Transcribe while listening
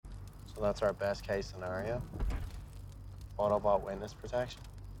So that's our best case scenario? Autobot witness protection?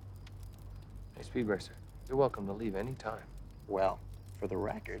 Hey, Speed Racer, you're welcome to leave any time. Well, for the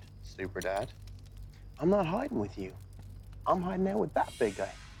record, Super Dad, I'm not hiding with you. I'm hiding out with that big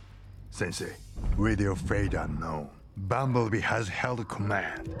guy. Sensei, radio fate unknown. Bumblebee has held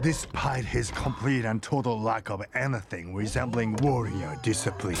command, despite his complete and total lack of anything resembling warrior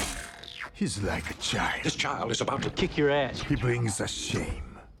discipline. He's like a child. This child is about to kick your ass. He brings us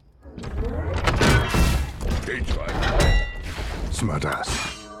shame. Stage five. Smartass.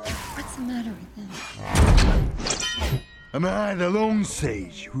 What's the matter with him? Am I the lone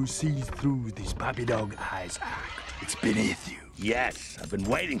sage who sees through this puppy dog eyes act? It's beneath you. Yes, I've been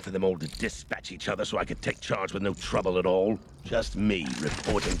waiting for them all to dispatch each other so I could take charge with no trouble at all. Just me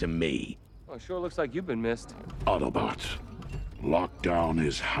reporting to me. Well, it sure looks like you've been missed. Autobots. Lockdown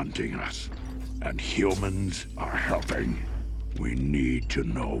is hunting us, and humans are helping. We need to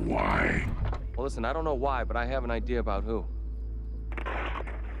know why. Well, listen, I don't know why, but I have an idea about who.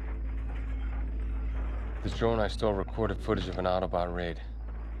 This drone I stole recorded footage of an Autobot raid.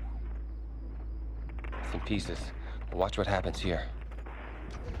 It's in pieces. Watch what happens here.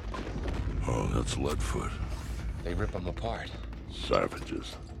 Oh, that's Leadfoot. They rip him apart.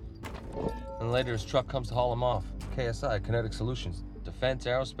 Savages. And later his truck comes to haul him off. KSI, Kinetic Solutions. Defense,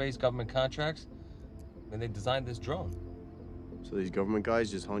 aerospace, government contracts. I mean, they designed this drone. So these government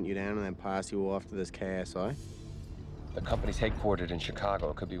guys just hunt you down and then pass you off to this KSI? The company's headquartered in Chicago.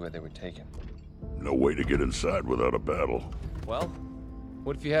 It could be where they were taken. No way to get inside without a battle. Well,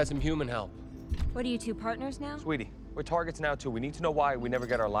 what if you had some human help? What are you two partners now? Sweetie, we're targets now too. We need to know why we never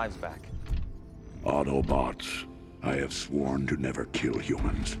get our lives back. Autobots. I have sworn to never kill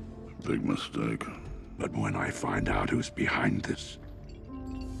humans. Big mistake. But when I find out who's behind this,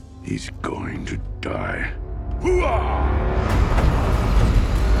 he's going to die. Hooah!